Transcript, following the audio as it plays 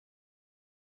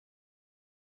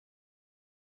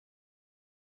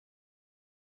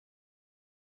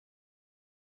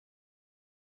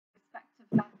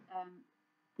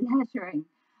lettering.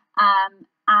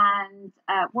 And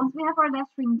once we have our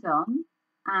lettering done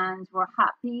and we're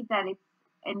happy that it's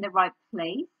in the right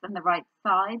place and the right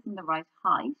size and the right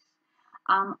height,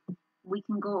 um, we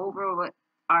can go over with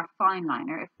our fine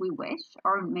liner if we wish,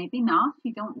 or maybe not,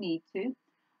 you don't need to.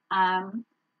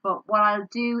 But what I'll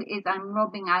do is I'm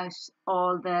rubbing out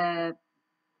all the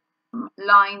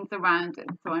lines around it.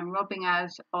 So I'm rubbing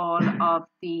out all of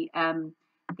the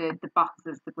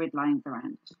boxes, the grid lines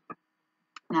around it.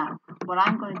 Now, what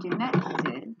I'm going to do next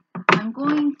is I'm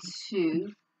going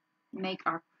to make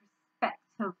our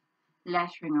perspective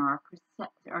lettering, or our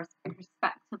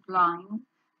perspective lines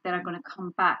that are going to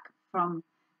come back from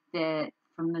the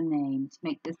name to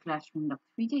make this lettering look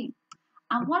 3D.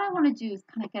 And what I want to do is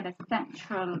kind of get a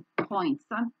central point.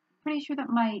 So I'm pretty sure that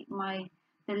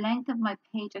the length of my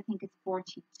page, I think, is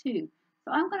 42.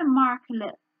 So I'm going to mark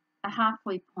a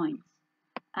halfway point,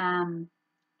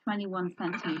 21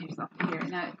 centimeters up here.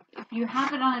 Now, if you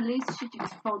have it on a loose sheet, you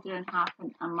just fold it in half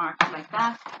and mark it like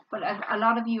that. But a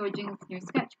lot of you are doing this in your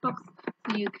sketchbooks,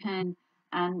 so you can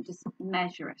just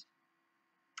measure it.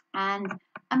 And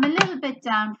I'm a little bit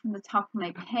down from the top of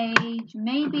my page.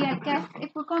 Maybe, I guess,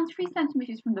 if we're going 3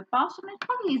 centimeters from the bottom, it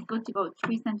probably is good to go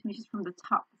 3 centimeters from the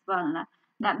top as well. And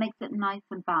that makes it nice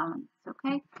and balanced,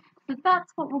 okay? So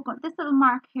that's what we're going, this little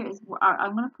mark here is,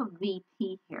 I'm going to put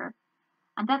VP here.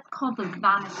 And that's called the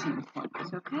vanishing point,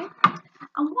 okay?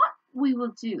 And what we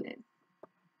will do is,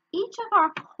 each of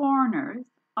our corners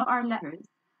of our letters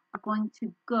are going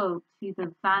to go to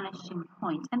the vanishing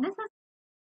point. And this is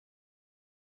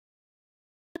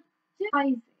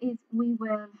we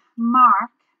will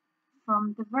mark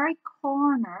from the very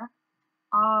corner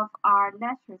of our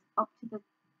letters up to the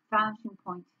vanishing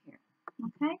point here,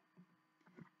 okay?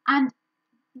 And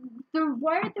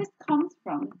where this comes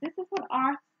from, this is what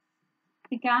art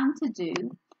began to do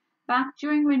back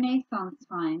during Renaissance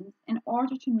times in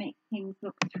order to make things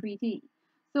look 3D.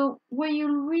 So where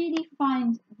you really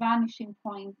find vanishing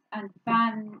points and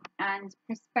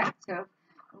perspective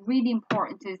really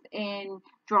important is in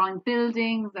drawing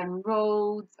buildings and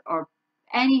roads, or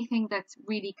anything that's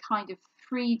really kind of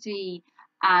 3D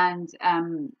and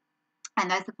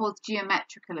I suppose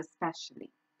geometrical especially.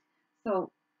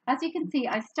 So as you can see,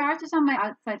 I started on my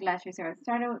outside letters here. I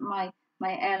started with my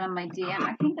L and my D, and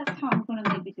I think that's how I'm going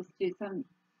to maybe just do. So I'm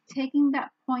taking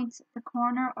that point, the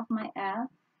corner of my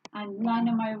L, and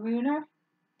lining my ruler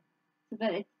so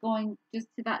that it's going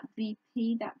just to that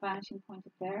VP, that vanishing point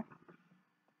up there.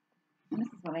 And this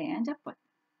is what I end up with.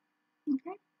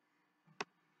 Okay.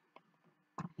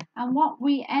 And what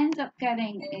we end up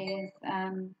getting is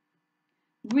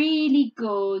really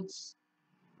good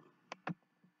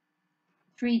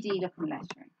 3D looking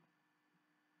lettering.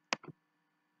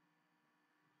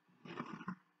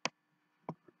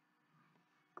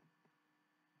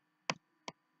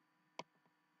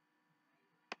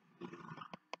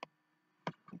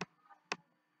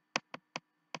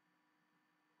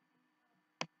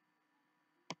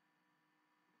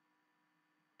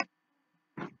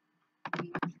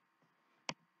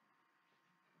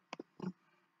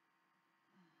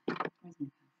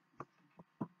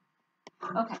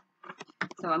 Okay,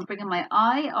 so I'm bringing my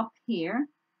eye up here.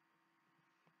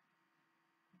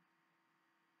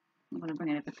 I'm going to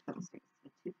bring it a bit closer. It's a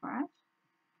bit too far out.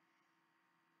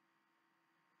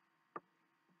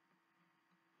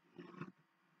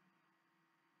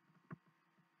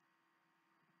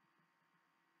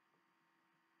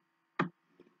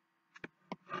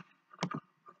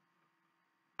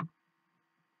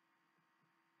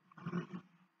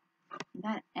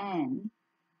 That N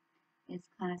is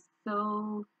kind of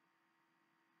so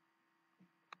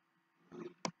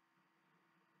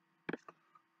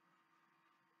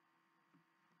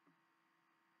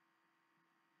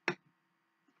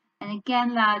and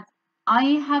again, lads, I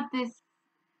have this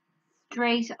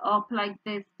straight up like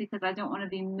this because I don't want to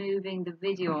be moving the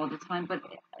video all the time, but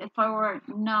if I were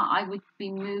not, I would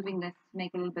be moving this to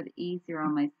make it a little bit easier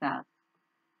on myself.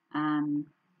 And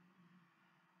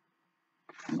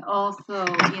also,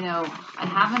 you know, I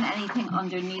haven't anything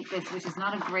underneath this, which is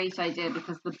not a great idea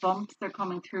because the bumps are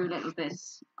coming through a little bit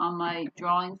on my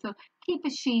drawing. So keep a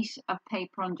sheet of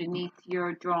paper underneath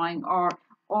your drawing, or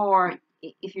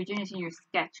if you're doing it in your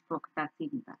sketchbook, that's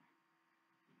even better.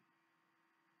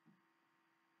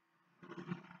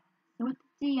 So with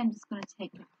the D, I'm just going to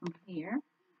take it from here.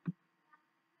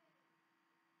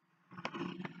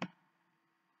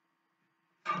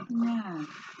 Yeah.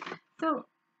 So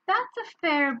that's a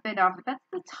fair bit of it. That's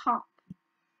the top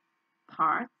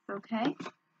parts, okay?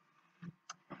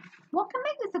 What can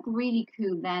make this look really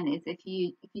cool then is if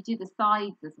you do the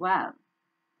sides as well.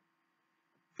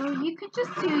 So you could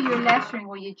just do your lettering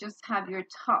where you just have your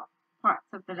top parts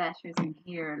of the letters in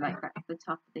here, like that's the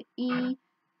top of the E,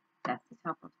 that's the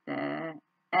top of the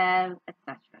L,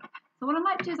 etc. So what I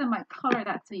might do is I might color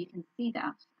that so you can see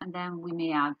that, and then we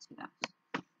may add to that.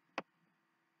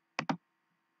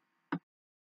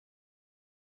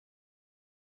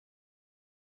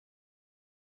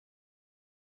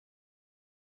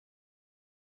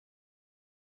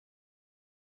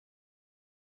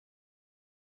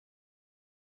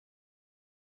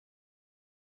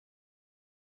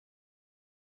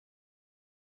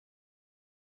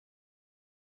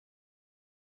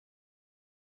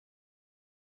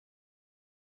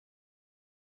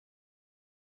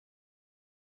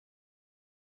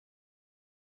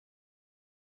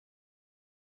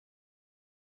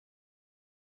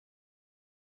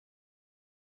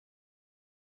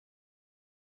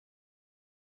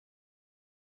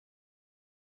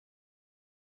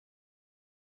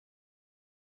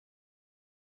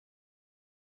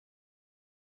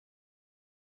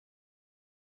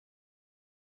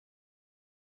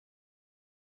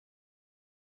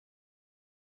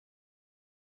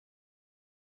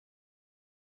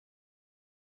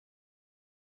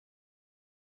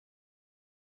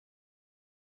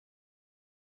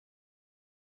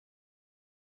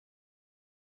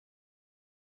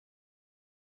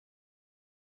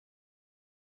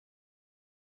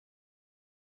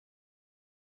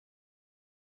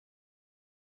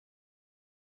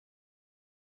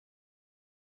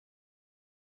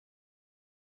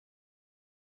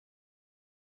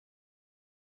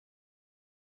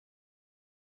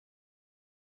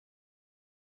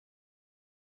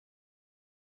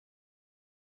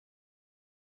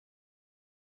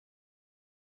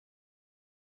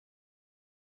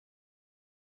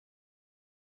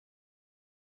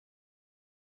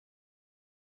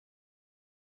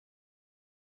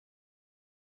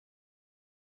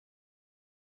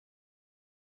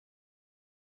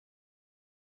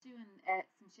 Doing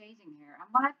some shading here, and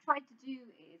what I've tried to do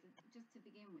is, just to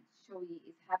begin with, show you,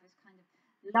 is have it kind of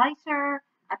lighter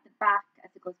at the back as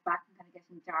it goes back and kind of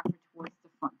getting darker towards the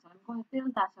front. So I'm going to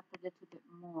build that up a little bit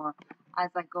more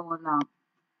as I go along.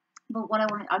 But what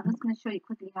I'm just going to show you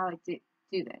quickly how I do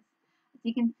this. As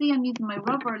you can see, I'm using my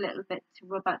rubber a little bit to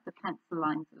rub out the pencil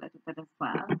lines a little bit as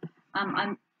well.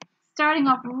 I'm starting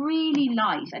off really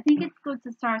light. I think it's good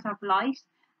to start off light,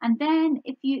 and then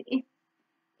if it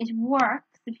works,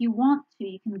 if you want to,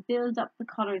 you can build up the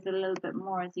colors a little bit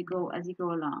more as you go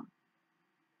along.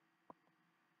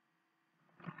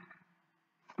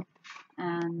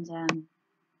 And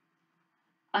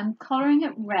I'm coloring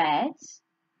it red.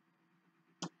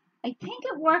 I think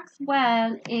it works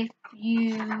well if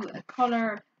you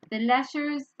color the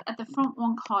letters at the front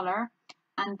one color,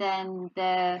 and then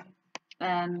the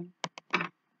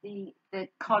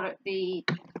color, the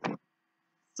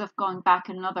stuff going back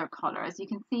another color. As you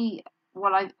can see,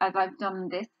 as I've done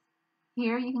this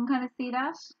here, you can kind of see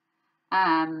that.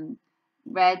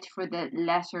 Red for the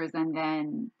letters, and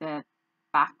then the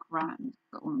background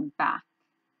going back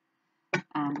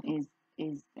is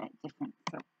different.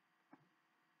 So,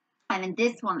 and in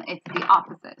this one, it's the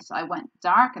opposite. I went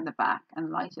dark in the back and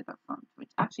light at the front, which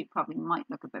actually probably might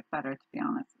look a bit better, to be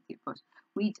honest with you. But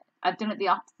I've done it the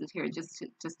opposite here, just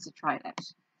to try it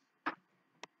out.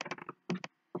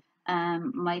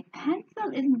 My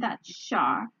pencil isn't that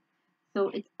sharp, so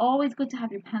it's always good to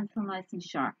have your pencil nice and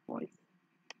sharp, boys.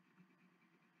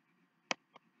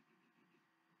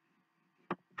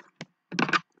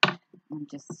 And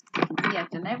just, you can see I've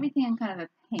done everything in kind of a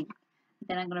pink.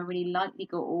 Then I'm going to really lightly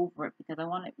go over it because I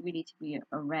want it really to be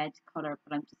a red color,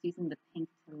 but I'm just using the pink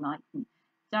to lighten.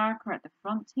 Darker at the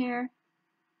front here.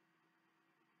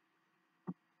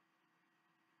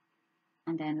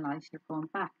 And then lighter going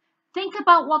back. Think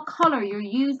about what color you're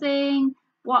using.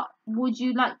 What would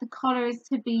you like the colors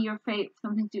to be? Your favorite,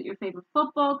 something to do with your favorite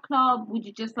football club? Would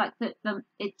you just like it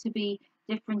to be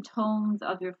different tones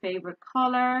of your favorite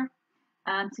color?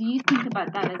 So you think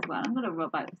about that as well. I'm going to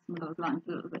rub out some of those lines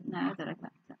a little bit now that I've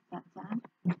got that down.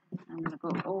 I'm going to go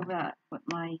over that with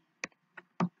my,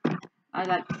 I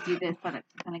like to do this, I like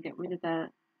to kind of get rid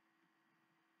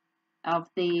of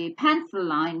the pencil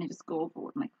line and just go over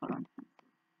with my colour and pencil.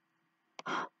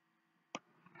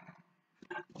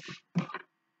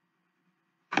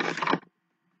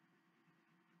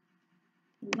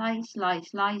 Light, light,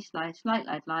 light, light, light,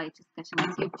 light, light, just getting,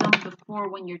 as you've done before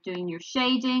when you're doing your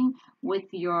shading with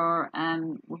your,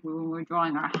 when we're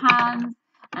drawing our hands,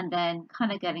 and then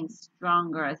kind of getting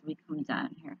stronger as we come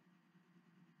down here.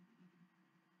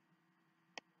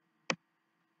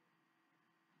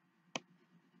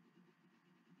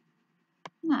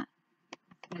 Now,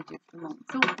 to do for the moment.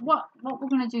 So what we're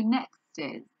going to do next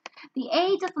is, the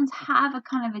A doesn't have a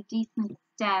kind of a decent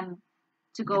stem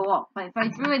to go up. But if I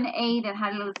drew an A that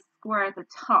had a little square at the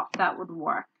top, that would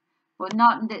work. But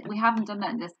not in the, we haven't done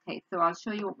that in this case. So I'll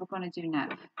show you what we're going to do now.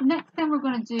 The next thing we're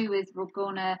going to do is we're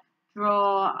going to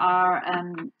draw our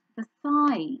the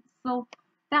side. So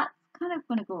that's kind of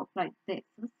going to go up like this.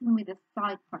 So this is going to be the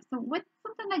side part. So with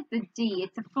something like the D,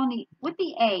 it's a funny, with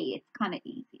the A, it's kind of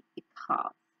easy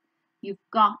because you've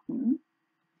gotten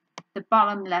the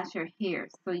bottom letter here.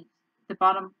 So the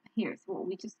bottom here. So what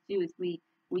we just do is we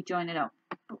join it up.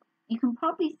 You can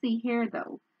probably see here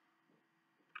though,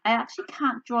 I actually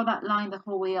can't draw that line the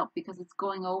whole way up because it's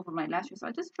going over my letter. So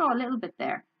I just draw a little bit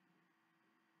there.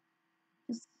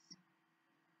 Just,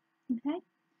 okay.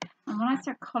 And when I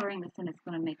start coloring this in, it's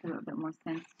going to make a little bit more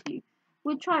sense to you.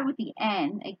 We'll try with the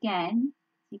N again.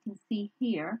 You can see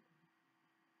here,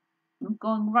 I'm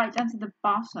going right down to the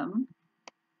bottom,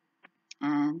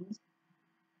 and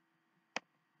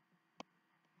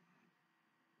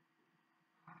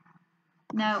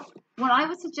now what I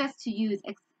would suggest to you is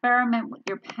experiment with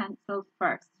your pencil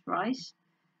first, right?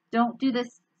 Don't do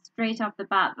this straight off the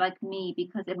bat like me,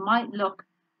 because it might look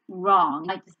wrong. You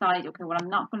might decide, okay, well, I'm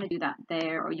not going to do that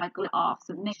there, or you might go off.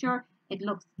 So make sure it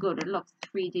looks good. It looks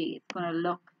 3D. It's going to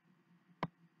look.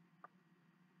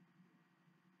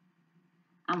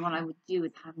 And what I would do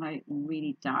is have my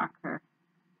really darker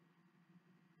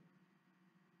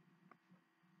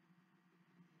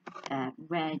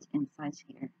red inside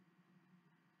here.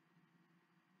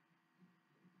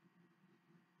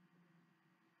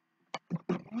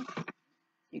 Okay. So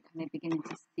you're kind of beginning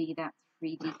to see that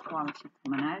 3D quality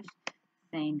coming out.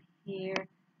 Same here.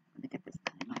 I'm going to get this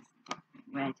kind of nice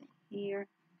red in here.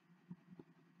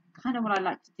 Kind of what I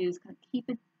like to do is kind of keep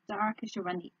it darkish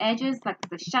around the edges, like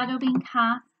the shadow being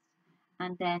cast,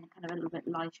 and then kind of a little bit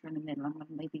lighter in the middle. I'm going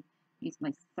to maybe use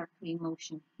my circling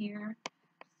motion here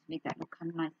just to make that look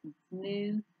kind of nice and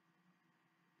smooth.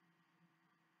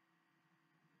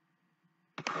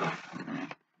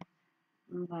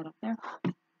 Move that up there.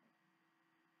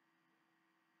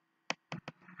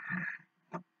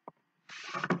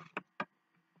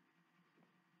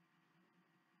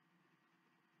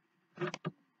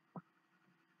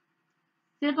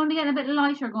 Still going to get a bit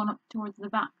lighter going up towards the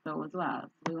back though as well.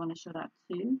 So we want to show that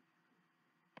too.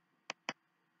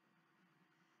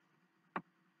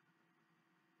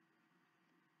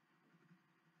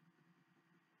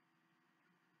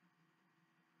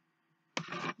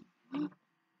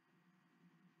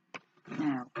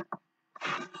 Now,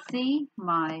 see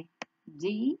my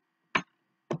D. I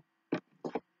think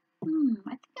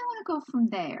I want to go from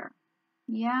there.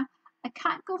 Yeah, I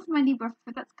can't go from any, but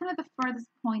that's kind of the furthest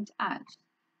point out.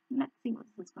 Let's see what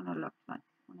this is going to look like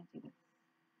when I do this.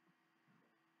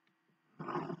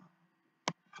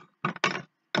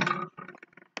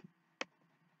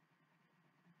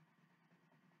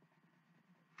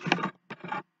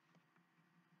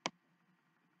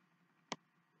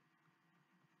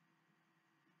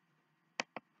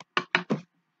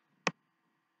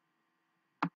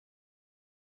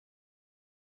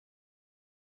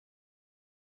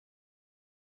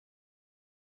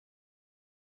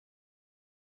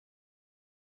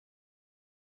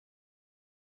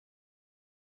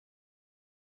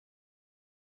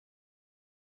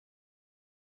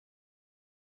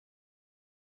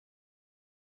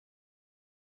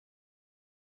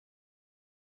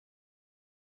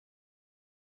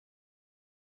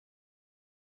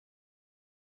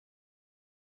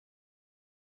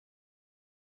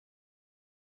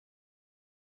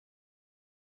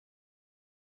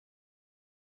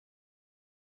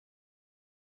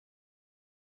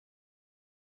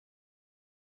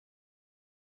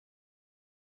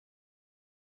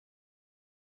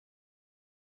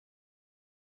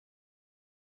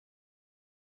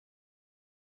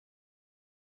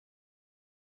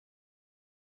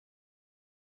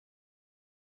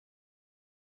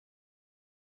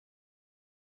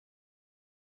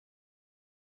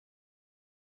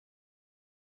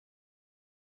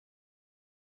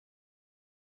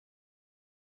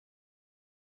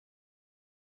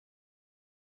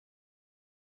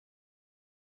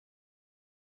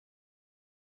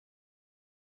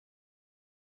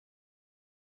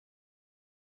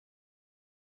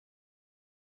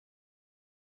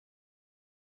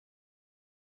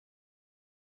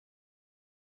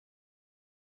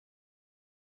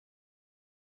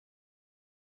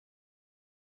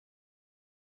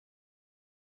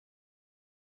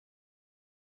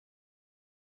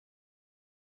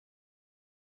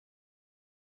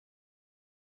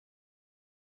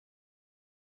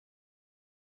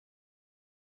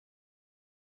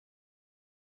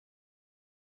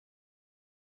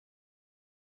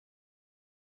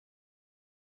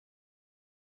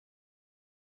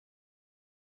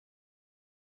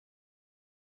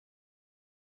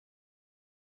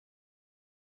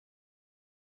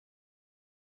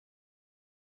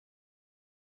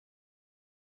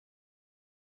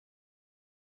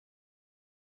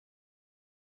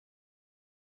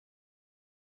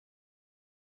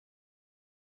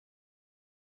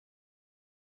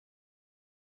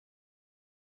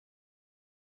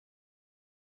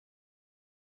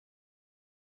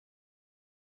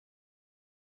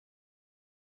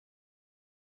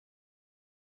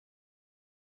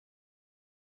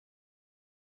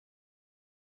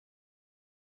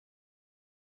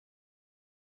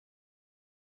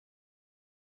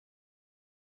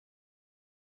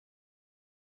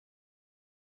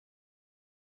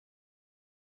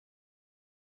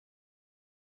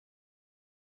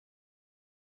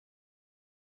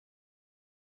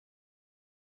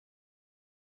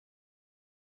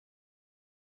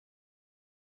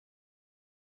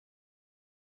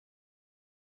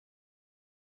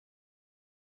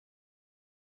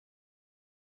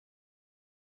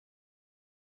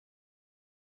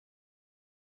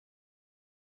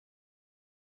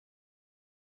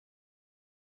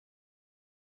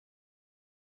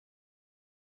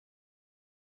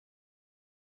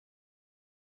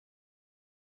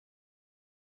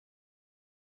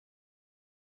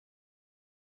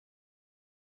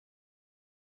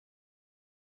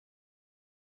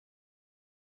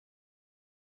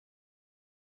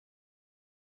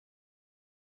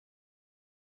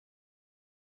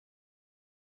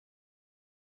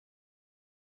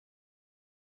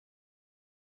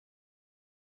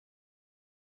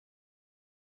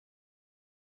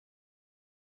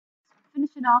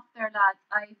 finishing off there, lads,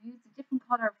 I've used a different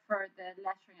colour for the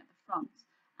lettering at the front.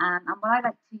 And what I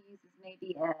like to use is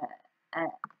maybe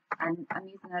I'm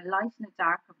using a light and a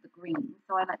dark of the green.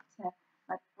 So I like to,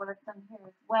 like what I've done here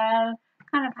as well,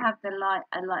 kind of have the light,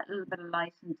 little bit of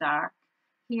light and dark.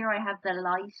 Here I have the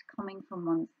light coming from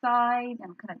one side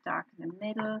and kind of dark in the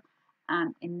middle.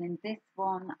 And then this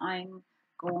one, I'm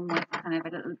going with kind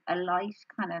of a light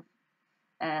kind of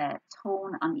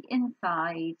tone on the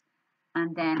inside,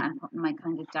 and then I'm putting my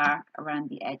kind of dark around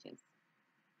the edges.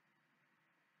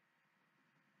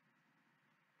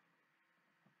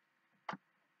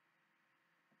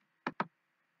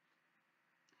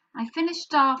 I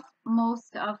finished off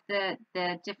most of the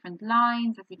different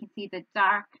lines. As you can see, the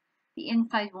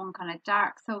inside one kind of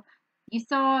dark. So you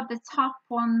saw the top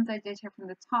ones I did here from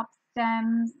the top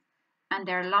stems, and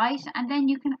they're light, and then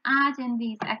you can add in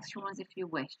these extra ones if you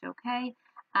wish. Okay,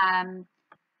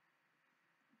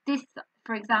 this,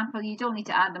 for example, you don't need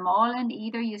to add them all in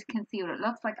either. You can see what it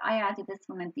looks like. I added this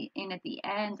one at the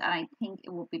end, and I think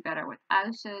it would be better without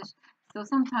it. So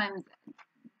sometimes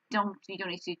you don't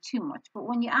need to do too much, but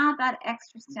when you add that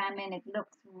extra stem in, it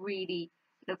looks really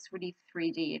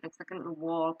 3D. It looks like a little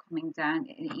wall coming down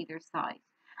in either side.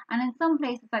 And in some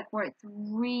places, like where it's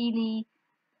really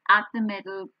at the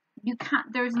middle,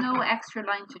 there's no extra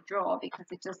line to draw because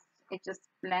it just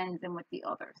blends in with the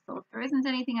other. So if there isn't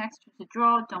anything extra to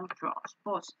draw, don't draw it.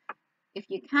 But if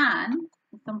you can,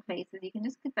 in some places, you can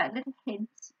just give that little hint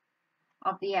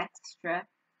of the extra,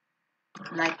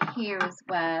 like here as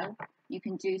well. You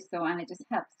can do so, and it just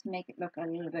helps to make it look a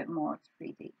little bit more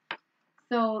 3D.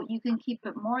 So you can keep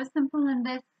it more simple than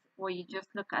this, where you just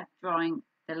look at drawing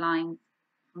the lines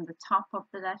from the top of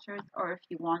the letters, or if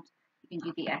you want, you can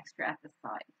do the extra at the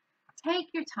side.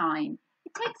 Take your time.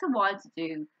 It takes a while to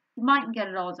do. You mightn't get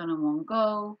it all done in one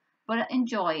go, but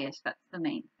enjoy it. That's the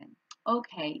main thing.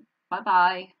 Okay,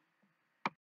 bye-bye.